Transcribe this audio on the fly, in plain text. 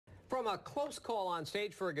From a close call on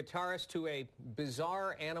stage for a guitarist to a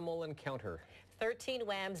bizarre animal encounter. 13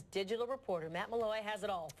 Wham's digital reporter Matt Molloy has it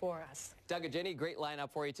all for us. Doug and Jenny, great lineup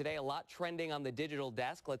for you today. A lot trending on the digital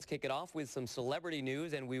desk. Let's kick it off with some celebrity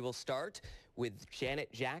news, and we will start with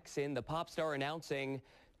Janet Jackson, the pop star, announcing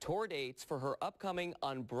tour dates for her upcoming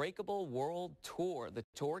Unbreakable World Tour. The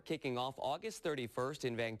tour kicking off August 31st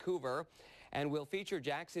in Vancouver and will feature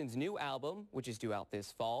Jackson's new album, which is due out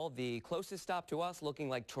this fall. The closest stop to us looking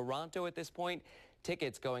like Toronto at this point.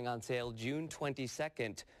 Tickets going on sale June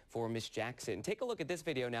 22nd for Miss Jackson. Take a look at this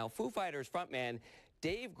video now. Foo Fighters frontman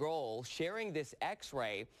Dave Grohl sharing this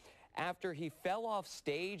x-ray after he fell off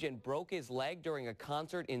stage and broke his leg during a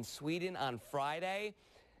concert in Sweden on Friday.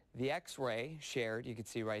 The x-ray shared, you can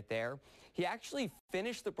see right there. He actually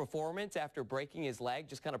finished the performance after breaking his leg,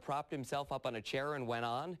 just kind of propped himself up on a chair and went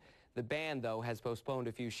on. The band, though, has postponed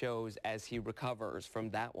a few shows as he recovers from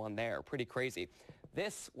that one there. Pretty crazy.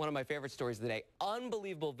 This, one of my favorite stories of the day.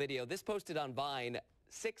 Unbelievable video. This posted on Vine,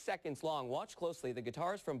 6 seconds long. Watch closely. The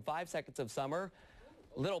guitars from 5 Seconds of Summer.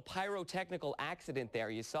 Little pyrotechnical accident there.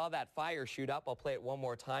 You saw that fire shoot up. I'll play it one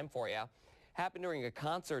more time for you. Happened during a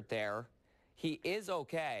concert there. He is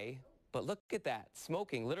okay, but look at that,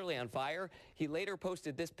 smoking, literally on fire. He later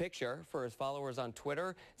posted this picture for his followers on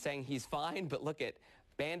Twitter saying he's fine, but look at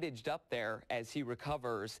bandaged up there as he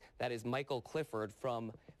recovers. That is Michael Clifford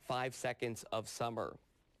from 5 Seconds of Summer.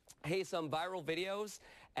 Hey, some viral videos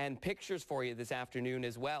and pictures for you this afternoon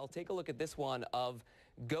as well. Take a look at this one of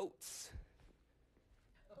goats.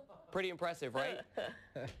 Pretty impressive, right?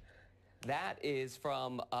 That is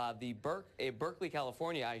from Berkeley,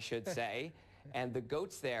 California, I should say. And the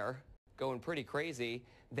goats there going pretty crazy.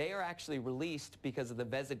 They are actually released because of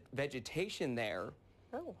the vegetation there.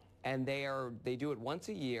 Oh. And they do it once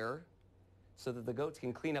a year so that the goats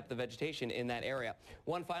can clean up the vegetation in that area.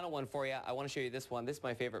 One final one for you. I want to show you this one. This is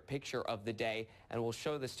my favorite picture of the day, and we'll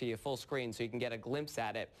show this to you full screen so you can get a glimpse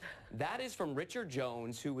at it. That is from Richard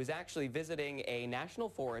Jones, who was actually visiting a national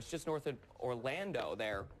forest just north of Orlando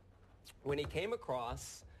there, when he came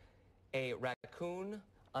across a raccoon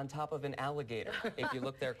on top of an alligator, if you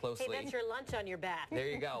look there closely. Hey, that's your lunch on your back. There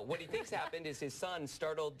you go. What he thinks happened is his son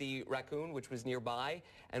startled the raccoon, which was nearby,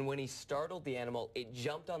 and when he startled the animal, it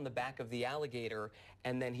jumped on the back of the alligator,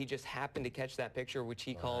 and then he just happened to catch that picture, which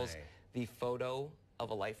he calls the photo of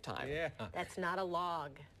a lifetime. Yeah. That's not a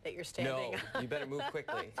log that you're standing on. No, you better move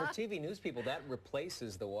quickly. For TV news people, that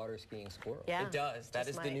replaces the water skiing squirrel. Yeah, it does. That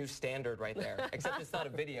is the new standard right there. Except it's not a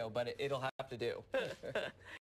video, but it'll have to do.